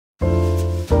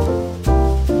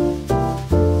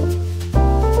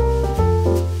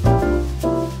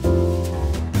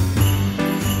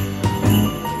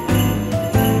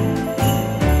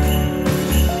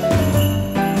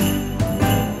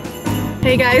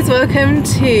guys, welcome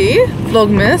to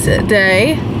Vlogmas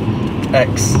day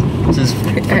X. Just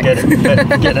forget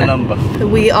it. Get the number.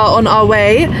 We are on our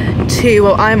way to,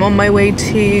 well, I'm on my way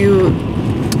to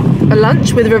a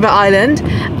lunch with River Island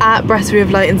at Brasserie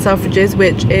of Light in Selfridges,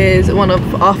 which is one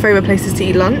of our favourite places to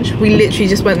eat lunch. We literally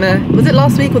just went there. Was it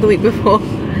last week or the week before?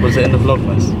 Was it in the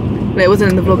Vlogmas? No, it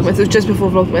wasn't in the Vlogmas, it was just before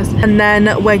Vlogmas. And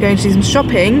then we're going to do some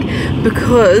shopping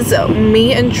because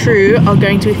me and True are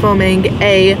going to be filming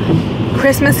a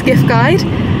Christmas gift guide,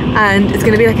 and it's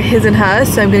going to be like a his and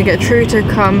hers. So I'm going to get True to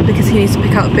come because he needs to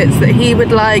pick out bits that he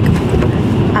would like.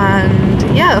 And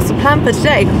yeah, that's the plan for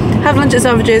today. Have lunch at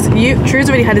Selfridges. True's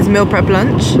already had his meal prep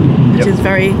lunch, which is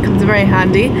comes very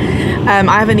handy.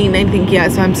 I haven't eaten anything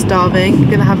yet, so I'm starving.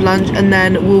 Gonna have lunch and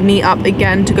then we'll meet up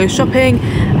again to go shopping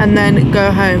and then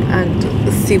go home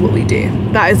and see what we do.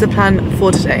 That is the plan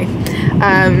for today.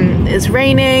 It's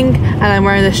raining and I'm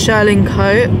wearing this shirling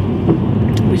coat,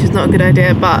 which is not a good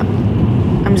idea, but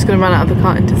I'm just gonna run out of the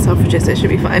car into Selfridges, so it should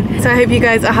be fine. So I hope you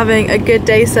guys are having a good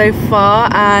day so far,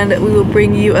 and we will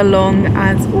bring you along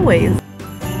as always.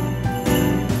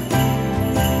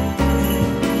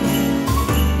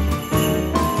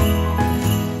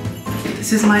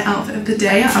 This is my outfit of the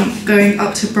day. I'm going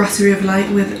up to Brasserie of Light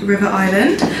with River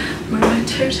Island. I'm wearing my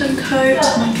totem coat,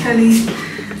 my Kelly,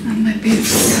 and my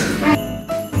boots.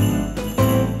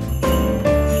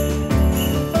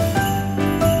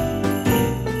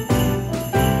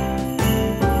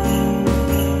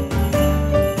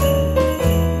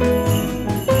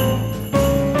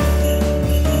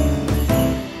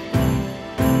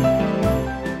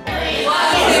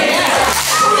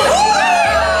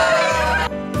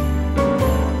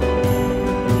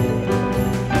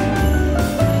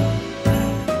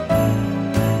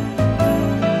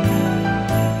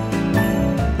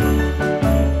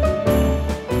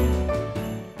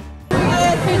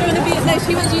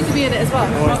 She wants you to be in it as well.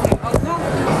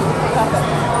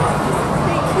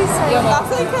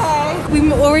 That's okay.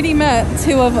 We already met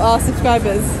 2 of our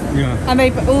subscribers. Yeah. And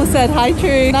they've all said hi,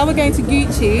 True. Now we're going to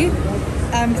Gucci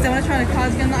because I want to try on a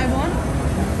cardigan that I want.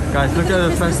 Guys, look at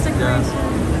the first. Yeah.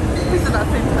 Look at that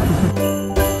thing.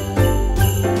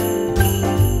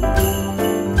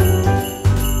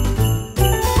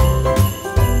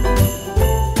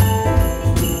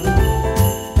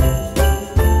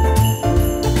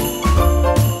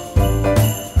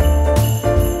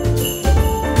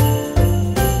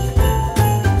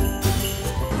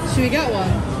 Should we get one?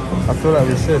 I feel like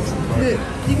we should. Look,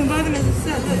 you can buy them as a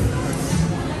set, look.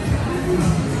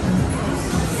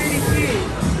 Really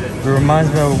cute. It reminds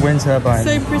me of a wind turbine.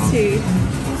 So pretty.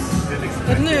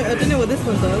 I don't know what this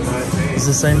one does. It's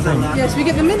the same thing. Yeah, should we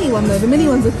get the mini one though? The mini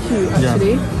ones are cute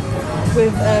actually. Yeah.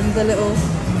 With the little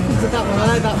things of that one. I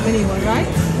like that mini one, right?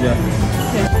 Yeah.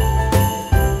 Okay.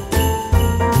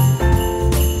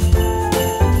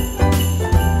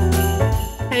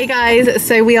 Hey guys,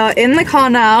 so we are in the car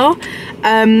now.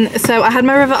 So I had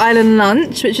my River Island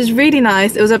lunch, which is really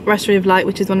nice. It was at Brasserie of Light,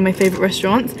 which is one of my favourite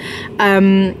restaurants.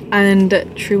 And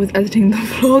True was editing the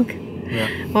vlog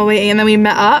while waiting, and then we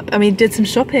met up and we did some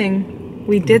shopping.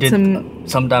 We did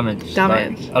some damage.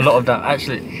 Like, a lot of damage,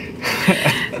 actually.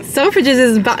 Selfridges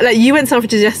is back. Like, you went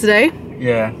Selfridges yesterday.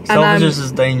 Yeah, Selfridges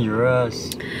is dangerous.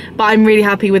 But I'm really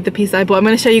happy with the piece I bought. I'm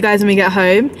going to show you guys when we get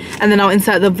home, and then I'll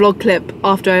insert the vlog clip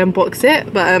after I unbox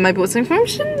it. But I bought something from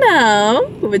Chanel,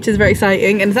 which is very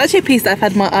exciting, and it's actually a piece that I've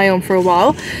had my eye on for a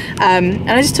while. And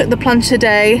I just took the plunge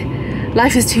today.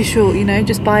 Life is too short, you know,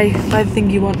 just buy the thing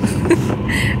you want.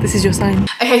 This is your sign.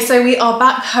 Okay, so we are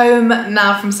back home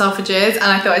now from Selfridges, and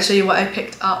I thought I'd show you what I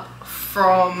picked up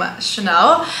from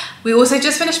Chanel. We also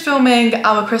just finished filming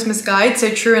our Christmas guide, so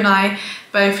True and I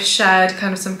both shared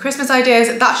kind of some Christmas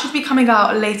ideas. That should be coming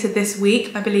out later this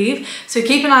week, I believe, so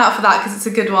keep an eye out for that because it's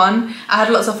a good one. I had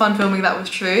lots of fun filming that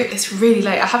with True. It's really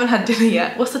late, I haven't had dinner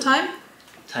yet. What's the time?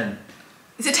 10.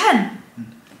 Is it 10?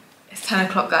 It's 10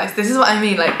 o'clock, guys. This is what I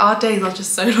mean, like our days are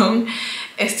just so long.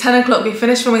 It's 10 o'clock, we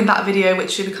finished filming that video,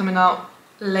 which should be coming out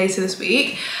later this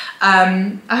week.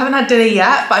 I haven't had dinner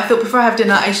yet, but I thought before I have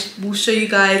dinner I will show you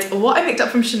guys what I picked up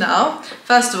from Chanel.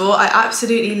 First of all, I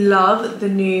absolutely love the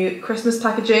new Christmas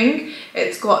packaging.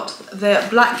 It's got the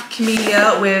black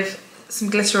camellia with some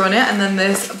glitter on it, and then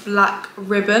this black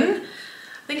ribbon.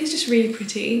 I think it's just really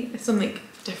pretty. It's something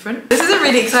different. This is a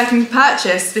really exciting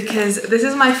purchase because this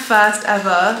is my first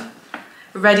ever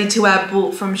ready-to-wear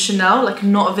bought from Chanel, like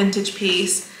not a vintage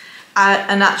piece,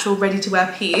 an actual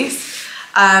ready-to-wear piece.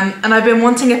 And I've been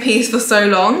wanting a piece for so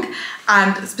long,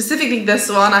 and specifically this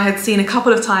one I had seen a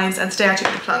couple of times, and today I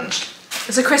took the plunge.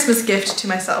 It's a Christmas gift to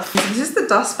myself. This is the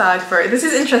dust bag for it. This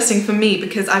is interesting for me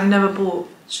because I've never bought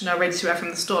Chanel ready to wear from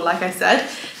the store, like I said.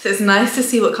 So it's nice to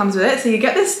see what comes with it. So you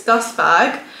get this dust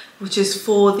bag, which is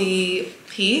for the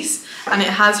piece, and it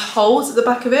has holes at the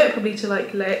back of it, probably to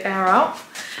like let air out.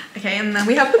 Okay, and then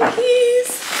we have the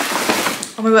piece.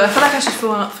 Oh my god, I feel like I should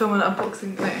film an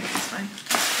unboxing. No, it's fine.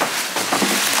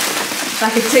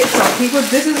 Like a TikTok. People,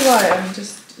 this is why I'm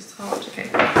just, it's hard. Okay.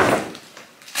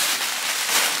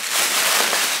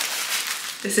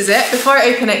 This is it. Before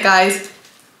I open it, guys,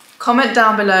 comment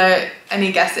down below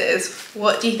any guesses.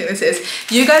 What do you think this is?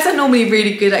 You guys are normally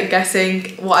really good at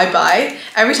guessing what I buy.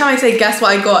 Every time I say guess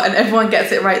what I got and everyone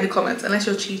gets it right in the comments, unless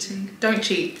you're cheating. Don't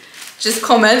cheat. Just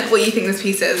comment what you think this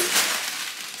piece is.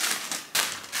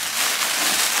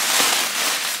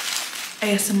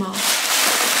 ASMR.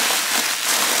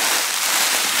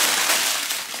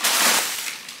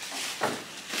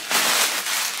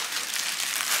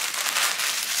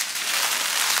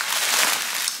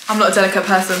 I'm not a delicate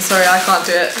person, sorry, I can't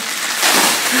do it.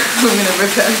 I'm gonna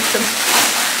rip it open.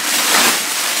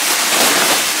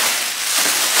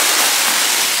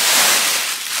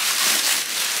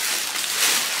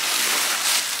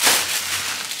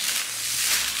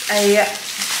 A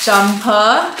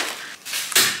jumper.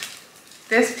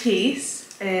 This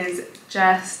piece is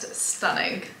just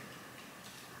stunning.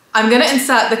 I'm gonna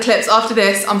insert the clips after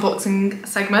this unboxing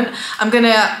segment. I'm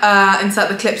gonna insert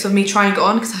the clips of me trying it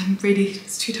on because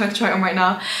it's too tired to try it on right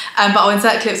now. But I'll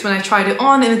insert clips when I tried it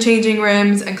on in the changing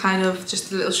rooms and kind of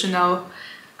just a little Chanel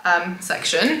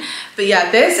section. But yeah,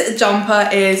 this jumper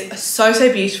is so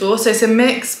beautiful. So it's a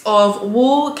mix of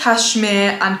wool,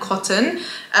 cashmere and cotton.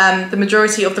 The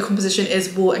majority of the composition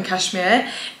is wool and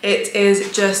cashmere. It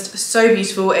is just so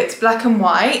beautiful. It's black and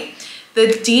white. The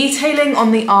detailing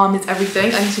on the arm is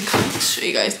everything. I need to show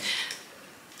you guys.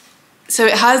 So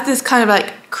it has this kind of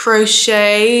like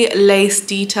crochet lace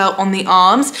detail on the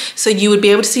arms, so you would be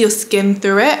able to see your skin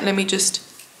through it. Let me just,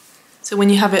 so when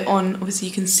you have it on, obviously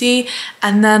you can see.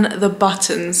 And then the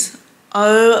buttons,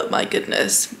 oh my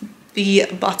goodness, the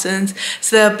buttons.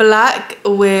 So they're black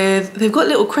with, they've got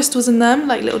little crystals in them,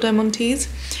 like little diamantes.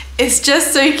 It's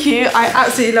just so cute. I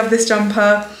absolutely love this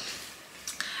jumper.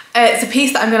 It's a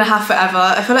piece that I'm gonna have forever.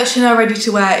 I feel like Chanel ready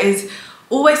to wear is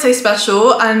always so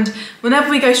special, and whenever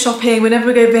we go shopping, whenever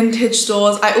we go vintage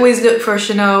stores, I always look for a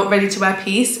Chanel ready to wear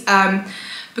piece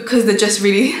because they're just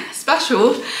really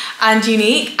special and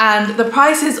unique, and the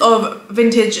prices of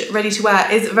vintage ready to wear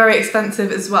is very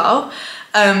expensive as well.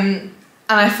 And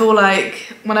I feel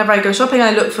like whenever I go shopping,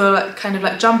 I look for like kind of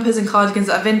like jumpers and cardigans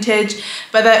that are vintage,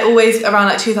 but they're always around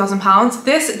like £2,000.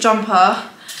 This jumper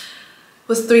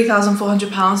was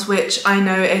 £3,400, which I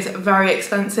know is very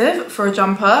expensive for a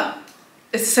jumper.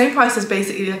 It's the same price as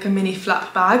basically like a mini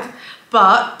flap bag,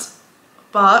 but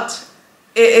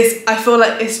it is, I feel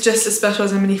like it's just as special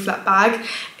as a mini flap bag.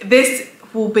 This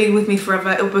will be with me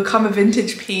forever. It will become a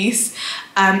vintage piece.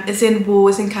 It's in wool,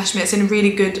 it's in cashmere, it's in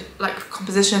really good like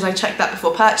compositions. I checked that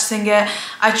before purchasing it.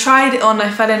 I tried it on, I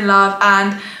fell in love,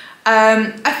 and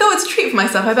I thought it's a treat for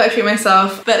myself. I thought I'd treat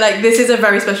myself, but like this is a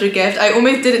very special gift. I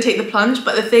almost didn't take the plunge,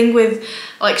 but the thing with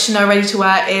like Chanel ready to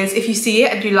wear is if you see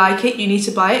it and you like it, you need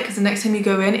to buy it, because the next time you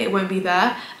go in, it won't be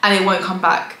there and it won't come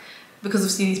back, because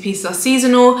obviously these pieces are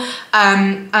seasonal.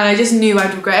 And I just knew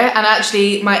I'd regret it. And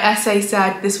actually my essay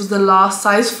said this was the last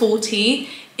size 40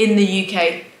 in the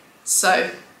UK, so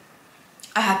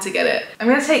I had to get it. I'm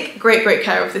gonna take great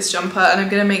care of this jumper, and I'm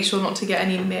gonna make sure not to get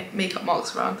any makeup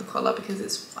marks around the collar because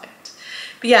it's white.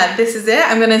 But yeah, this is it.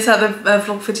 I'm gonna insert the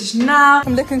vlog footage now.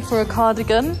 I'm looking for a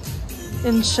cardigan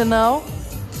in Chanel.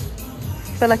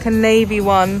 I feel like a navy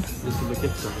one. This is a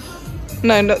gift guide.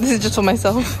 No, this is just for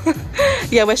myself.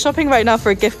 Yeah, we're shopping right now for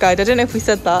a gift guide. I don't know if we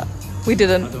said that. We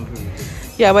didn't. I don't think we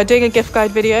did. Yeah, we're doing a gift guide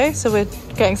video, so we're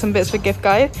getting some bits for gift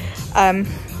guide.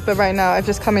 But right now I've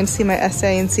just come in to see my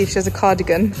essay and see if she has a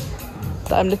cardigan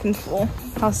that I'm looking for.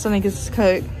 How stunning is this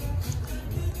coat?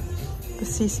 The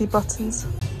CC buttons.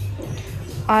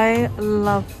 I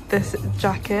love this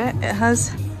jacket. It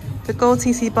has the gold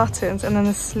CC buttons and then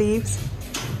the sleeves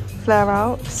flare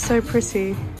out. So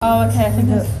pretty. Oh, okay, I think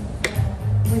that's...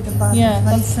 With the button. Yeah,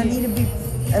 that's a little bit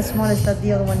as small as that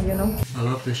the other one, you know. I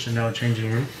love this Chanel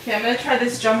changing room. Okay, I'm gonna try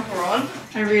this jumper on.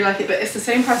 I really like it, but it's the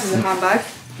same price as a handbag.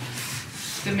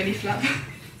 The mini flap.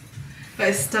 But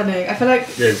it's stunning. I feel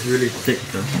like... Yeah, it's really thick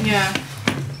though. Yeah.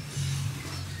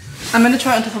 I'm gonna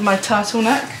try it on top of my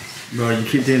turtleneck. Bro, you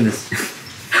keep doing this.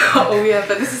 Oh yeah,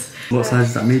 but this is... What size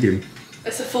is that, medium?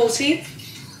 It's a 40,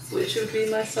 which would be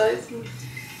my size.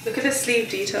 Look at the sleeve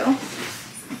detail.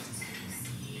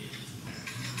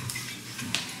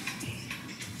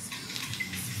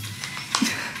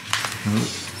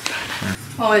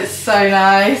 Oh, it's so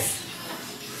nice.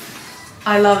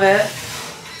 I love it.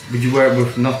 Would you wear it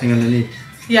with nothing underneath?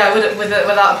 Yeah,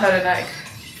 without a polo neck.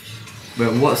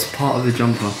 But what's part of the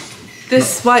jumper?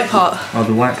 This white part. Oh,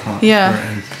 the white part.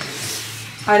 Yeah.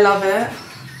 I love it.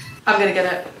 I'm gonna get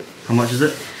it. How much is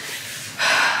it?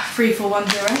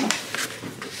 3410.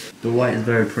 The white is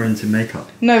very prone to makeup.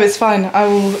 No, it's fine.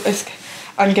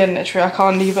 I'm getting it, True. I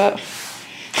can't leave it.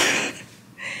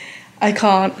 I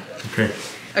can't. Okay.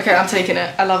 Okay, I'm taking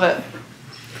it. I love it.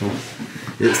 Cool.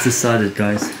 It's decided,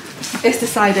 guys. It's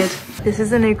decided. This is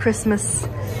the new Christmas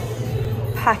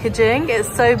packaging.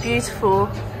 It's so beautiful.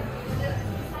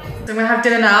 So I'm gonna have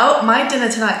dinner now. My dinner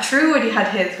tonight. True already had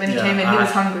his when he came in. He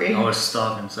was hungry. I was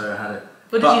starving, so I had it.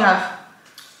 What did you have?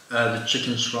 The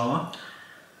chicken shawarma.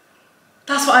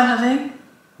 That's what I'm having.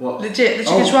 What? Legit, the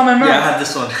chicken shawarma and rice. Yeah, I had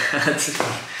this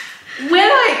one.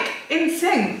 We're like in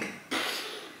sync.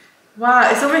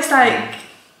 Wow, it's almost like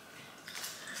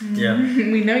yeah,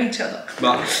 we know each other.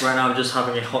 But right now I'm just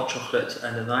having a hot chocolate to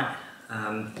end the night.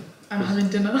 I'm having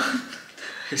dinner.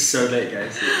 It's so late,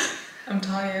 guys. I'm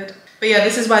tired. But yeah,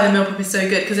 this is why the meal prep is so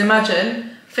good, because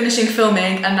imagine finishing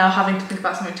filming and now having to think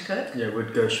about something to cook. Yeah,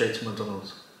 we'd go straight to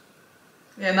McDonald's.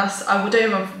 Yeah, and I don't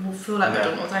even feel like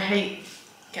McDonald's. I hate.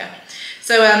 Yeah.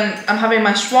 So I'm having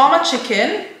my shawarma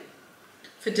chicken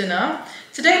for dinner.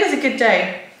 Today was a good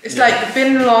day. It's like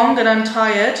been long and I'm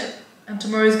tired, and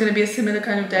tomorrow's gonna be a similar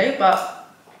kind of day, but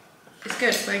it's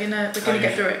good. We're gonna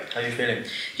get through it. How are you feeling?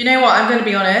 You know what? I'm gonna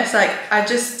be honest. Like, I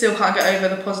just still can't get over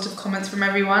the positive comments from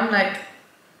everyone. Like,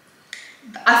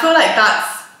 I feel like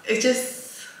it's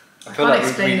just. I feel like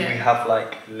we have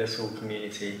like little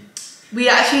community. We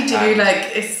actually do.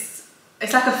 Like, it's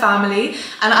like a family,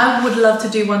 and I would love to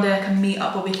do one day like a meet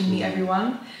up where we can meet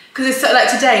everyone. Because it's so,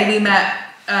 like today we met.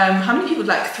 How many people?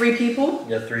 Like 3 people?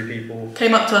 Yeah, 3 people.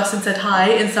 Came up to us and said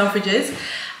hi in Selfridges.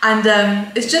 And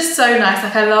it's just so nice.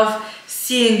 Like, I love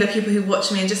seeing the people who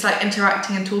watch me and just like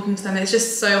interacting and talking to them. It's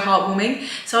just so heartwarming.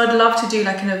 So I'd love to do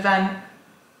like an event.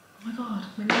 Oh my God,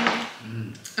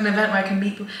 an event where I can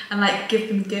meet people and like give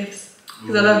them gifts.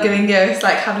 Because I love giving gifts,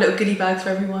 like have little goodie bags for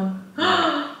everyone.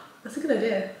 That's a good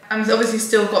idea. I'm obviously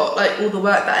still got like all the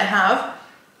work that I have,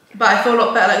 but I feel a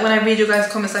lot better like when I read your guys'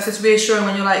 comments. Like, it's reassuring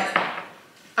when you're like,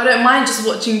 I don't mind just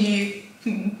watching you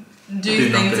do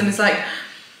things nothing. And it's like,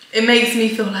 it makes me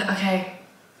feel like, okay,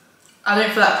 I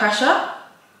don't feel that pressure.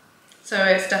 So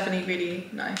it's definitely really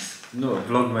nice. No,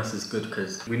 Vlogmas is good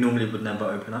because we normally would never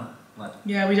open up. Like,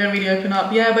 yeah, we don't really open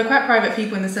up. Yeah, we're quite private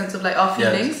people in the sense of like our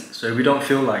feelings. Yeah, so if we don't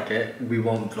feel like it, we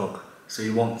won't vlog. So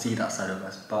you won't see that side of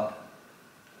us. But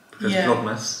because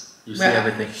Vlogmas, you see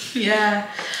everything. Yeah.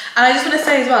 And I just want to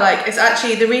say as well, like, it's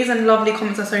actually the reason lovely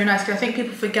comments are so nice, because I think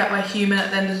people forget we're human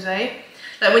at the end of the day.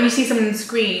 Like, when you see someone on the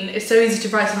screen, it's so easy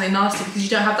to write something nasty because you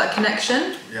don't have that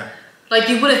connection. Yeah. Like,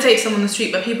 you wouldn't say to someone on the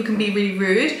street, but people can be really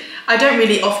rude. I don't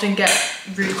really often get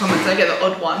rude comments. I get the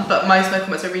odd one, but most of my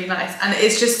comments are really nice. And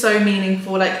it's just so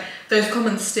meaningful. Like, those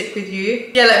comments stick with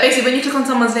you. Yeah, like, basically, when you click on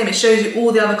someone's name, it shows you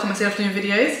all the other comments they have in your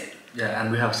videos. Yeah,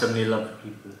 and we have so many lovely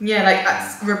people. Yeah, like,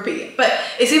 that's repeat. But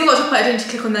it's even got to the point I didn't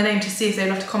click on their name to see if they'd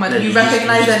love to comment. Yeah, you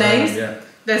recognise their names. Yeah.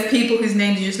 There's people whose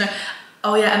names you just know.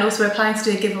 Oh yeah, and also we're planning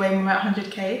to do a giveaway when we're at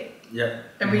 100k. Yeah.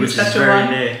 A really which special is very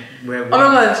one. Near. We're oh my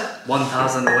God.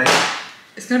 1,000 away.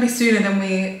 It's gonna be sooner than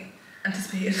we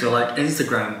anticipated. So like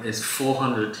Instagram is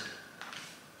 400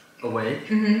 away.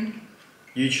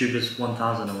 YouTube is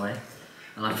 1,000 away.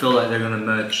 And I feel like they're gonna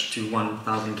merge to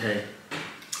 1,000k.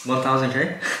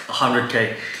 1,000k?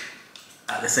 100k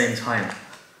at the same time.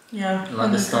 Yeah. Like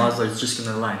 100K. The stars are just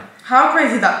gonna align. How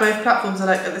crazy that both platforms are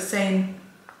like at the same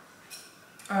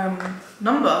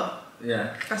number.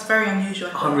 Yeah. That's very unusual.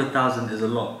 100,000 is a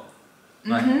lot.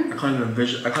 Like I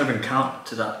can't even count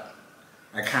to that.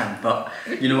 I can, but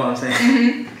you know what I'm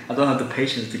saying? I don't have the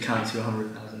patience to count to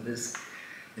 100,000. It's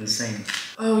insane.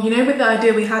 Oh, you know, with the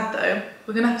idea we had though,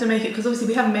 we're gonna have to make it, because obviously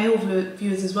we have male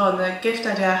viewers as well, and the gift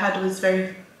idea I had was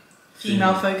very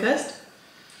female focused.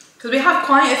 Because we have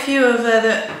quite a few of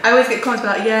the, I always get comments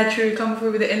about, yeah, true, come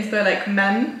through with the inspo, like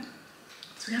men.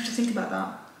 So we have to think about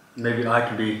that. Maybe I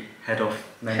can be head of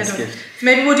men's gift. So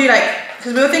maybe we'll do like,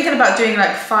 because we were thinking about doing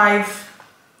like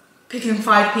picking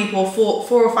 5 people, 4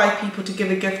 or 5 people to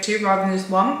give a gift to rather than just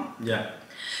one. Yeah.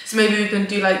 So maybe we can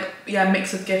do like, yeah, a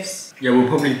mix of gifts. Yeah, we'll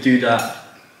probably do that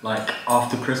like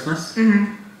after Christmas.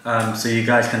 So you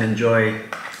guys can enjoy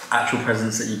actual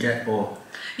presents that you get, or...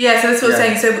 Yeah, so that's what I'm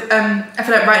saying. So I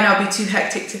feel like right now it'd be too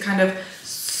hectic to kind of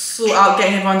sort out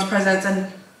getting everyone's presents,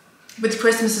 and with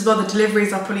Christmas as well, the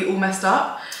deliveries are probably all messed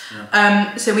up.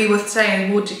 So we were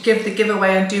saying we'll give the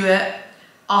giveaway and do it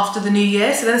after the New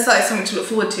Year, so then it's like something to look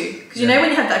forward to. Because you know when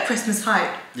you have that Christmas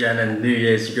hype. Yeah, and then New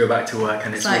Year's you go back to work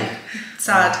and it's like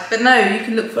sad. But no, you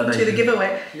can look forward to the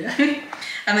giveaway. Yeah.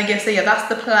 And I guess so. Yeah, that's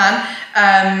the plan.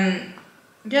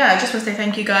 Yeah, I just want to say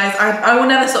thank you guys. I will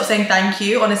never stop saying thank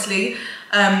you. Honestly,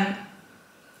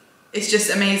 it's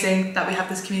just amazing that we have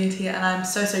this community, and I'm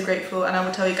so grateful. And I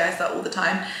will tell you guys that all the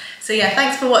time. So yeah,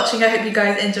 thanks for watching. I hope you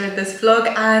guys enjoyed this vlog,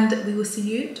 and we will see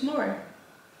you tomorrow.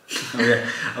 Okay,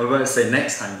 I was going to say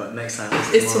next time, but next time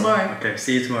is tomorrow. Okay,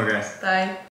 see you tomorrow, guys. Bye.